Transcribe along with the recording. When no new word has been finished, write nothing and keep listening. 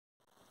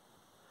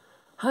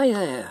Hi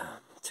there,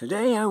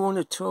 today I want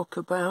to talk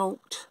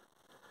about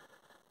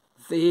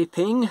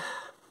vaping.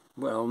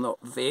 Well,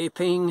 not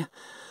vaping,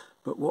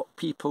 but what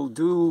people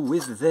do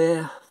with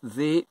their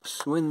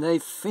vapes when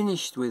they've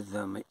finished with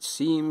them. It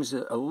seems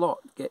that a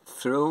lot get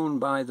thrown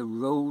by the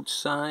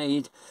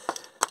roadside,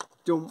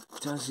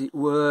 dumped as it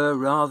were,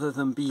 rather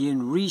than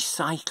being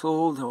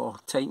recycled or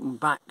taken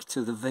back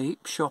to the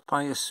vape shop,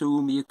 I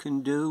assume you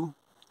can do.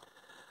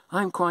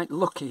 I'm quite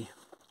lucky.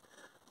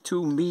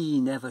 To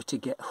me, never to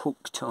get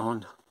hooked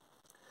on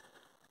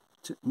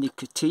to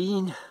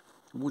nicotine.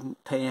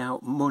 Wouldn't pay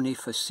out money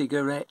for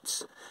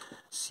cigarettes.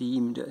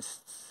 Seemed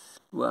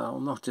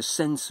not a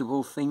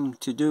sensible thing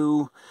to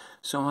do,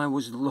 so I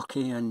was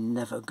lucky and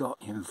never got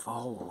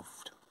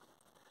involved.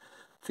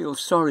 Feel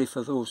sorry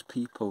for those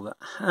people that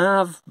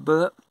have,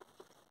 but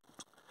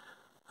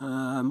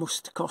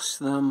must cost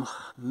them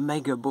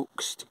mega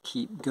bucks to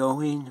keep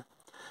going.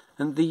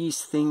 And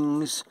these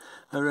things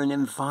are an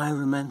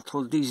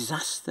environmental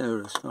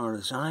disaster as far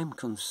as I'm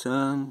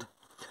concerned.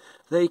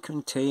 They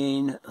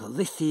contain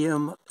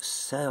lithium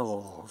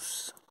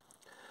cells.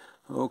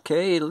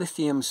 Okay,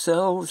 lithium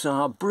cells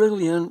are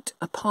brilliant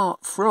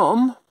apart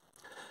from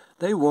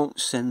they won't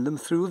send them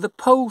through the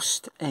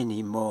post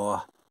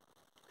anymore.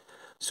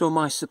 So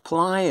my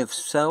supply of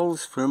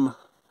cells from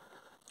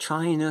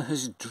China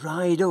has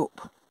dried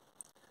up.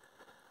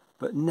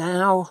 But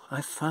now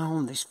I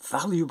found this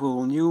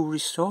valuable new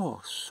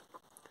resource.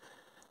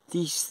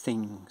 These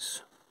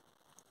things.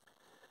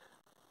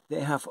 They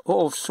have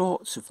all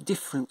sorts of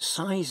different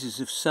sizes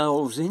of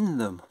cells in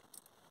them.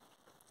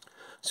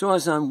 So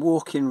as I'm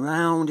walking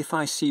round, if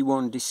I see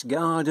one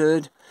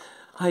discarded,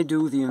 I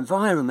do the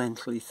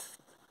environmentally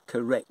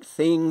correct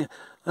thing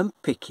and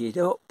pick it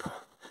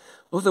up.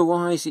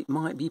 Otherwise it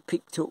might be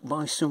picked up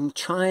by some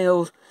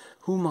child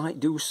who might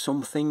do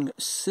something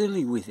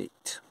silly with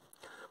it.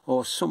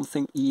 Or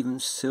something even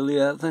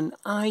sillier than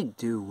I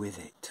do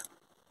with it.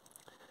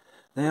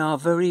 They are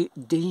very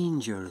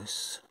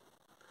dangerous.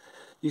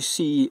 You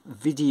see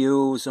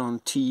videos on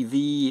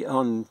TV,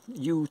 on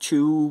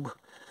YouTube,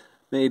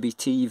 maybe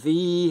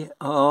TV,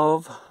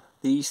 of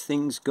these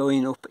things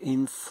going up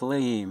in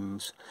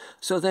flames.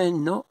 So they're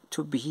not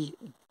to be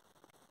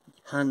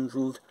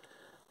handled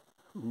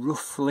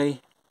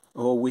roughly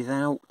or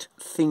without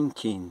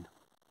thinking.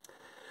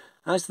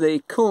 As they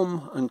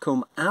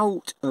come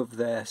out of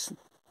their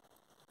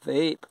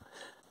vape,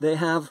 they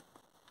have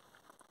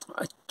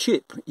a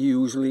chip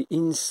usually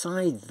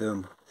inside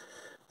them.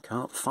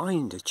 Can't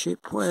find a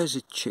chip. Where's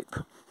a chip?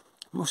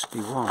 Must be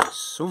one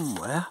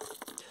somewhere.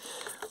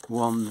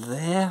 One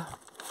there.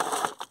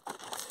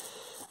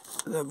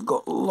 They've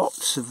got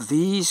lots of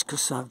these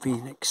because I've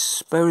been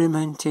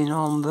experimenting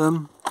on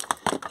them.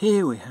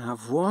 Here we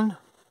have one.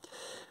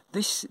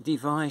 This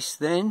device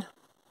then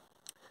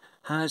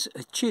has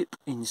a chip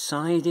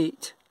inside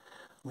it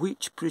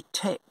which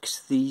protects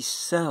these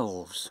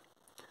cells.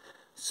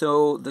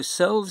 So the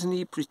cells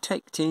need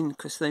protecting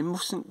because they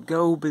mustn't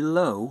go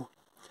below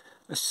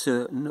a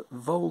certain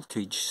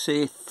voltage,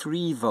 say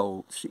 3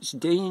 volts. It's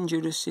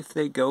dangerous if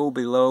they go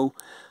below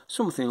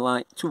something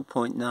like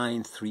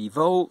 2.93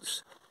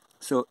 volts.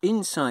 So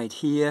inside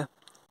here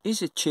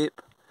is a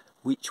chip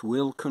which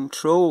will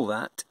control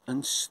that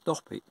and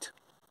stop it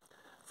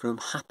from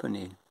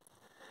happening.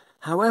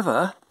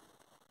 However,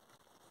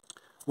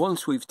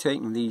 once we've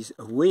taken these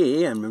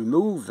away and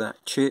removed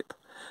that chip,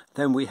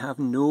 then we have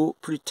no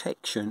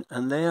protection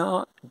and they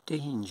are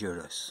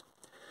dangerous.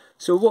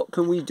 So what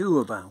can we do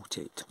about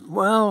it?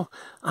 Well,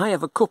 I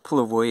have a couple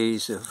of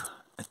ways of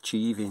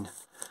achieving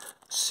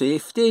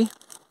safety.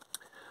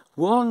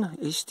 One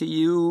is to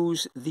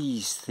use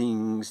these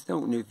things.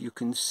 Don't know if you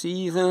can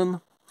see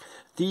them.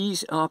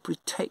 These are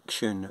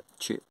protection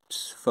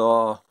chips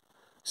for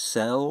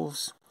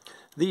cells.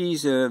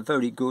 These are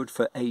very good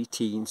for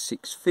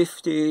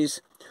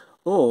 18650s,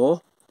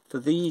 or for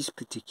these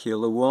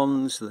particular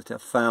ones that are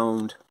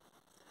found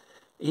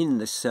in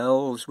the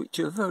cells, which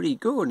are very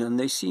good and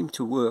they seem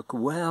to work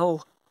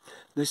well.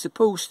 They're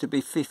supposed to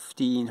be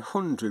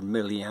 1500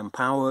 milliamp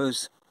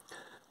hours,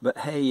 but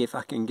hey, if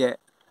I can get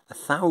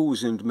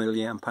 1000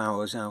 milliamp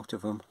hours out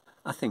of them,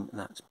 I think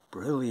that's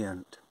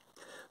brilliant.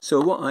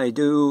 So what I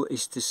do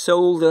is to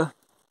solder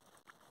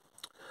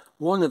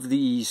one of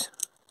these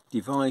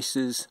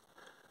devices.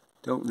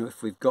 Don't know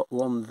if we've got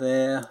one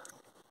there.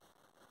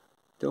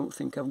 Don't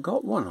think I've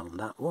got one on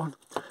that one.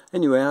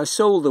 Anyway, I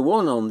solder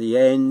one on the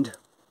end,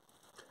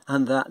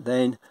 and that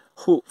then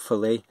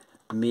hopefully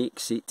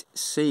makes it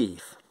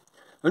safe.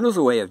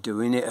 Another way of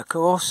doing it, of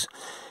course,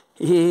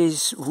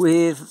 is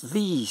with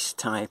these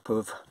type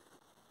of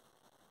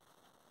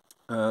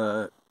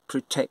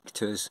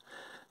protectors.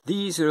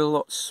 These are a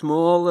lot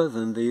smaller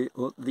than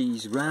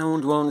these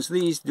round ones.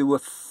 These do a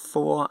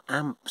 4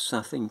 amps,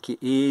 I think it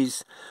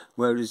is,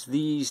 whereas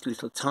these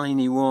little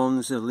tiny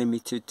ones are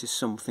limited to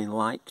something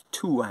like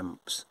 2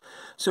 amps.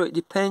 So it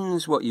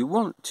depends what you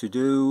want to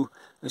do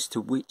as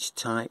to which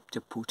type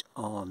to put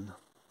on.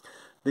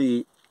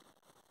 The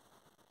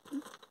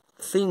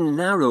thin,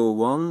 narrow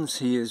ones,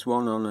 here's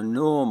one on a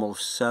normal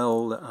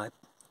cell that I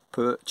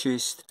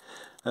purchased.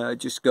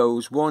 just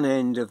goes one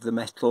end of the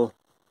metal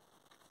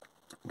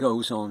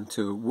goes on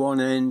to one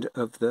end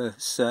of the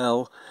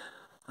cell,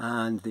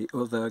 and the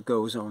other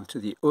goes on to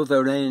the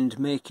other end,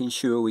 making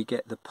sure we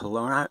get the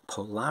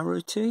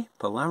polarity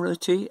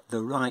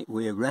the right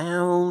way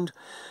round.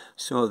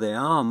 So they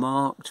are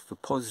marked for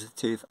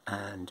positive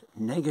and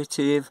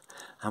negative,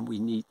 and we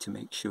need to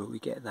make sure we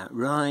get that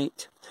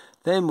right.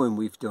 Then when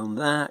we've done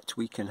that,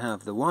 we can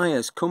have the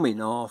wires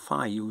coming off.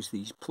 I use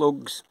these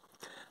plugs,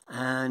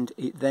 and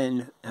it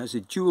then has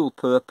a dual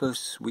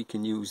purpose. We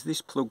can use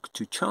this plug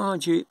to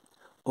charge it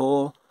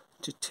or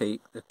to take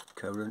the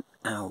current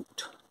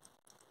out.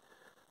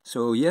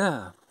 So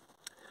yeah,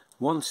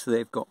 once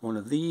they've got one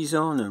of these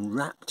on and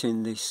wrapped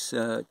in this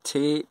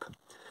tape,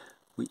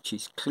 which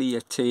is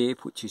clear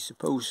tape, which is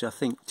supposed, I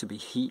think, to be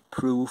heat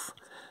proof,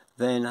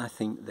 then I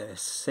think they're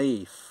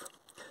safe.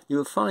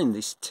 You'll find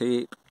this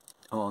tape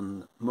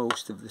on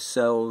most of the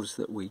cells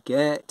that we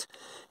get.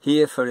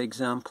 Here, for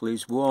example,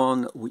 is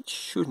one which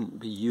shouldn't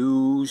be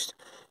used.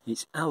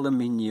 Its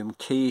aluminium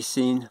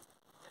casing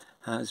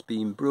has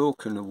been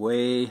broken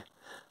away.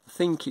 I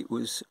think it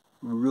was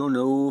run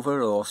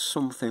over or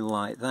something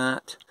like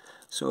that.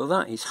 So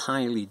that is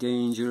highly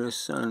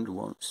dangerous and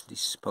wants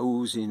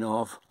disposing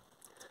of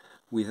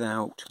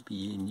without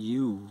being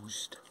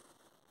used.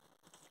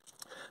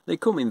 They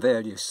come in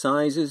various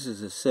sizes,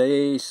 as I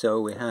say,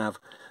 so we have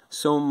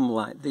some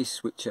like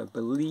this, which I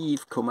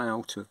believe come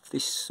out of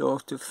this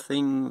sort of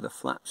thing, the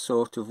flat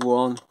sort of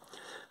one.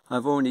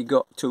 I've only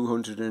got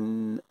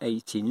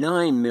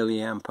 289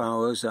 milliamp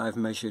hours I've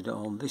measured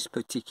on this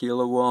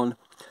particular one.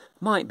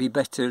 Might be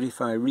better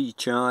if I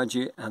recharge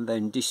it and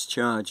then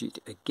discharge it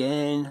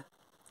again.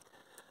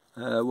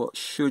 What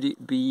should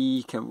it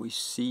be? Can we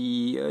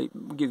see?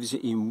 It gives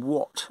it in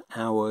watt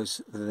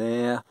hours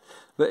there.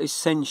 But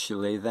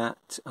essentially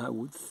that, I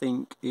would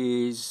think,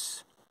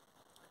 is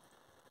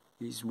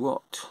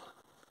what?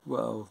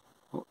 Well,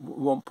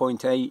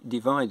 1.8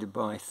 divided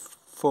by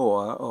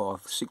 4, or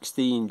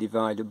 16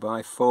 divided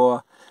by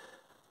 4,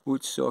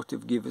 would sort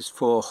of give us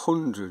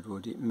 400,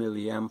 would it,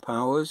 milliamp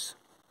hours?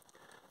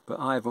 But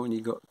I've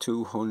only got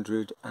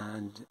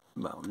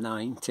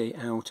 290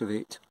 out of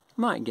it.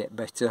 Might get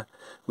better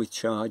with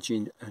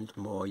charging and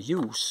more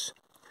use.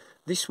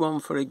 This one,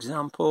 for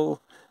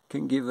example,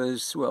 can give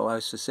us, well,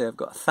 as I say, I've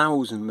got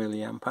 1000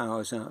 milliamp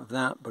hours out of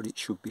that, but it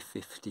should be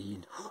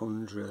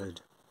 1500.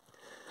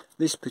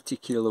 This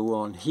particular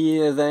one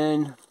here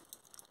then,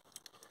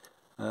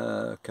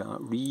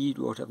 can't read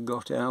what I've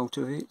got out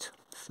of it.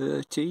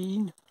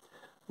 13.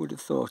 Would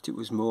have thought it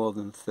was more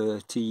than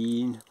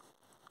 13.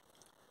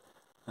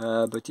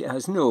 But it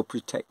has no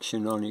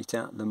protection on it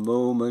at the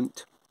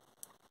moment.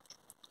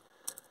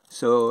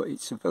 So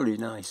it's a very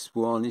nice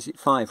one. Is it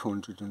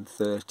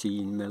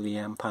 513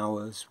 milliamp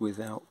hours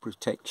without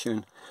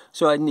protection?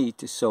 So I need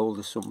to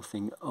solder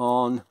something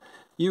on.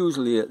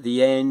 Usually at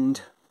the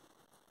end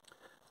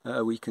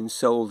we can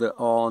solder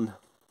on.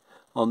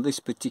 On this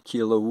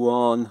particular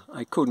one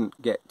I couldn't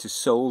get to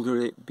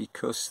solder it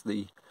because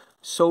the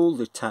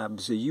solder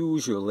tabs are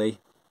usually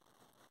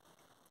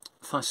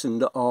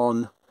fastened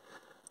on,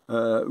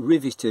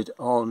 riveted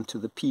on to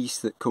the piece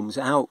that comes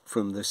out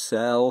from the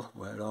cell.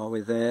 Where are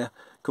we there?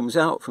 Comes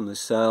out from the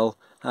cell,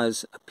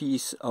 has a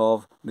piece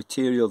of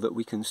material that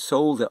we can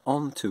solder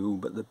onto,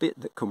 but the bit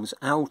that comes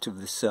out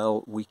of the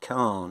cell we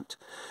can't.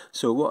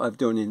 So what I've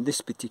done in this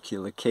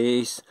particular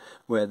case,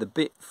 where the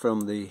bit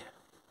from the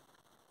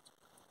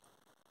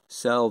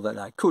cell that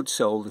I could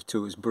solder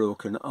to is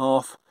broken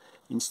off,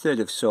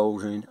 instead of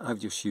soldering I've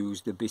just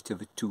used a bit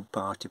of a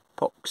 2-part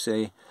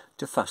epoxy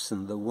to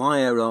fasten the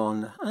wire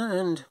on,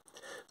 and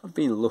I've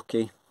been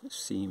lucky, it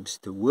seems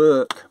to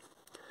work.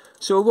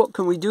 So what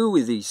can we do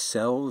with these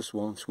cells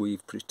once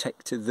we've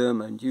protected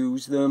them and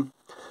used them?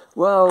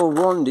 Well,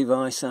 one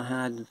device I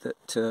had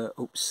that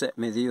upset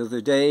me the other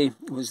day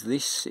was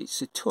this.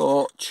 It's a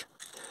torch,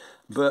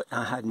 but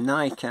I had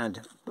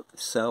NiCad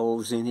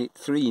cells in it,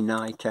 3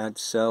 NiCad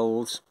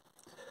cells,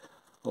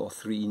 or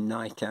 3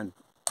 NiCad,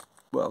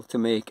 well, to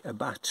make a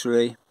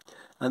battery.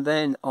 And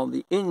then on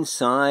the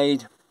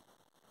inside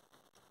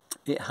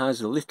it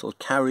has a little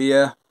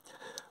carrier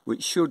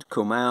which should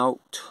come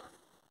out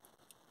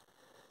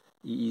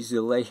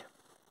easily.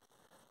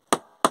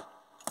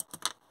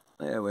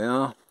 There we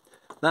are.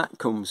 That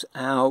comes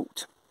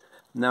out.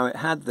 Now it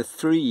had the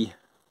 3,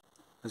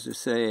 as I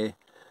say,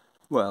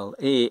 well,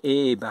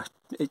 AAA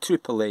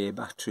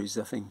batteries,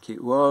 I think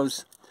it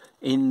was,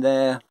 in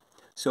there.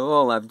 So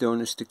all I've done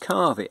is to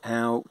carve it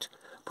out,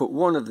 put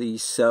one of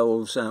these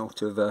cells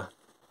out of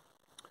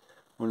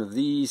one of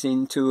these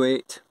into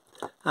it,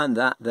 and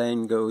that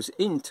then goes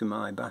into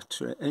my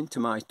battery, into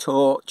my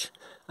torch,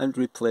 and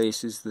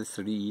replaces the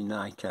 3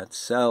 NiCad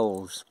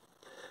cells.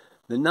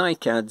 The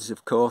NiCads,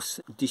 of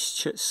course,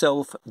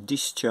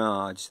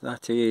 self-discharge.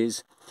 That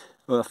is,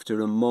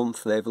 after a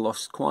month they've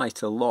lost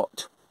quite a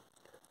lot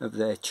of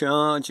their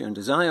charge, and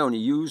as I only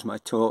use my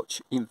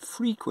torch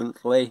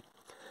infrequently,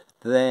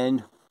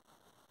 then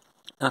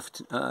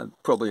after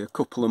probably a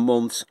couple of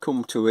months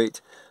come to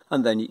it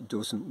and then it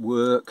doesn't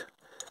work.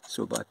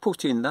 So by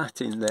putting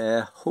that in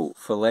there,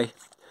 hopefully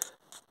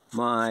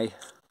my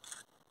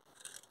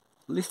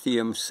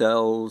lithium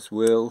cells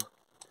will,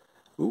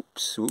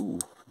 oops, ooh,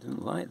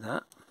 didn't like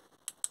that.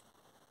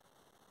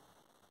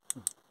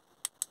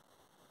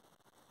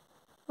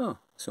 Oh,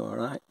 it's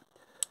alright.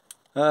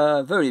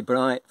 Very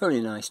bright, very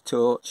nice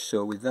torch,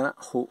 so with that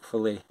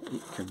hopefully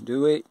it can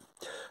do it.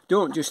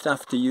 Don't just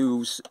have to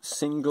use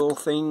single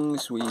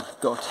things. We've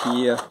got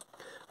here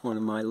one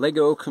of my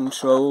Lego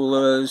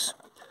controllers.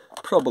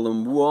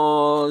 Problem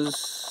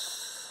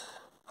was,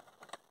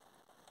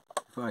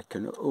 if I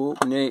can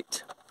open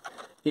it,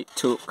 it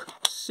took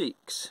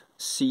 6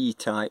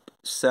 C-type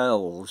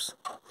cells,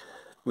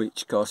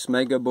 which cost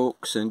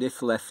megabucks, and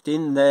if left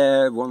in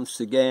there, once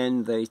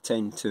again, they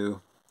tend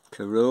to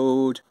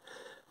corrode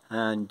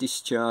and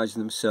discharge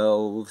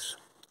themselves,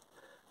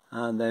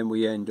 and then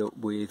we end up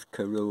with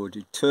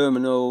corroded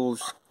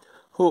terminals.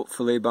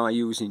 Hopefully by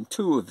using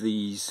 2 of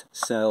these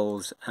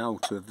cells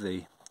out of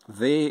the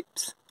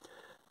vapes,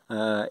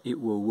 it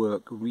will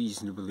work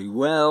reasonably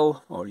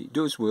well, or it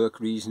does work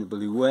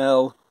reasonably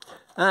well.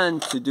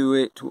 And to do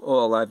it,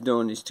 all I've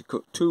done is to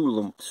cut 2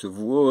 lumps of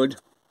wood,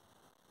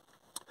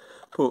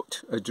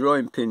 put a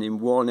drawing pin in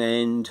one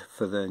end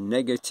for the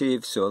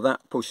negative, so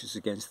that pushes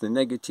against the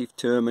negative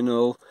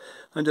terminal,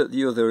 and at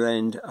the other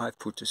end I've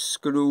put a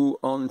screw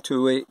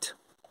onto it,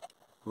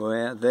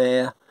 where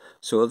there,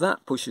 so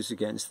that pushes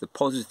against the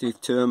positive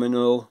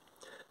terminal,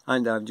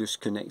 and I've just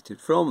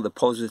connected from the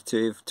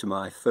positive to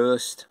my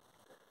first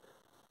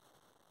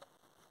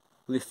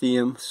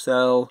lithium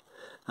cell,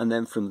 and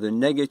then from the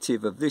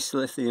negative of this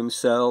lithium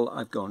cell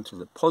I've gone to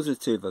the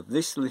positive of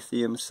this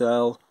lithium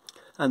cell,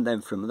 and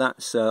then from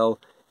that cell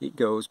it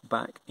goes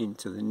back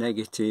into the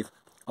negative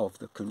of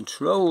the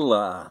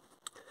controller.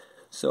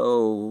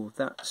 So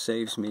that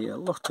saves me a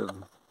lot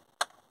of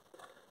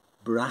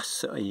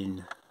brass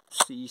in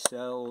C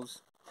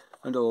cells,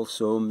 and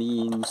also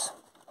means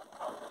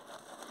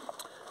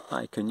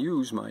I can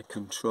use my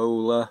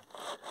controller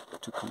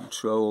to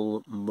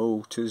control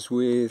motors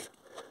with.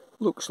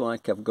 Looks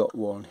like I've got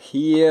one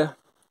here,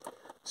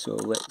 so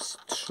let's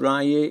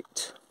try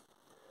it.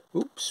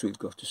 Oops, we've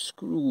got a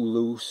screw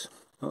loose.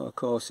 Oh, of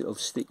course it'll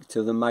stick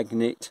to the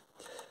magnet,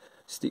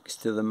 sticks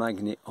to the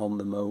magnet on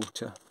the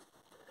motor.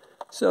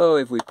 So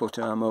if we put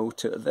our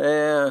motor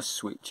there,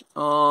 switch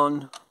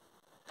on,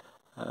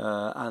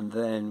 and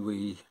then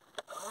we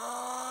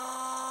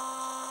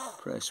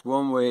press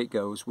one way, it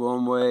goes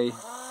one way,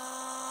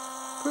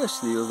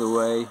 press the other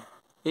way,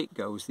 it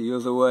goes the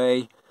other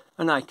way,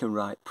 and I can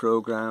write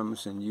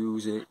programs and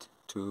use it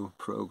to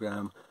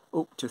program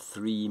up to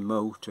 3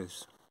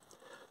 motors.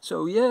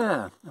 So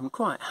yeah, I'm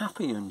quite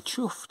happy and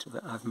chuffed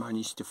that I've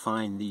managed to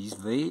find these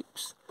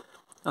vapes.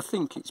 I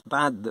think it's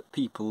bad that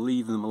people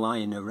leave them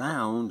lying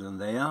around, and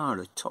they are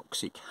a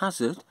toxic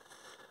hazard,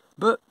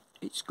 but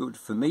it's good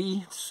for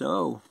me,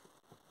 so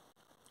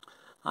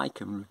I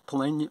can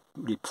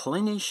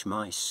replenish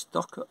my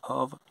stock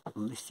of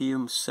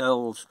lithium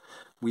cells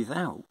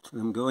without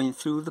them going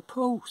through the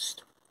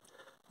post.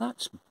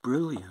 That's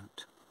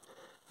brilliant.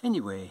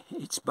 Anyway,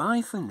 it's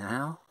bye for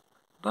now.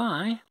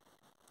 Bye.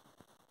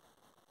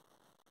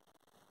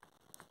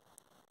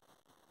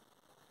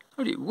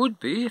 But it would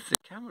be if the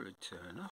camera would turn off.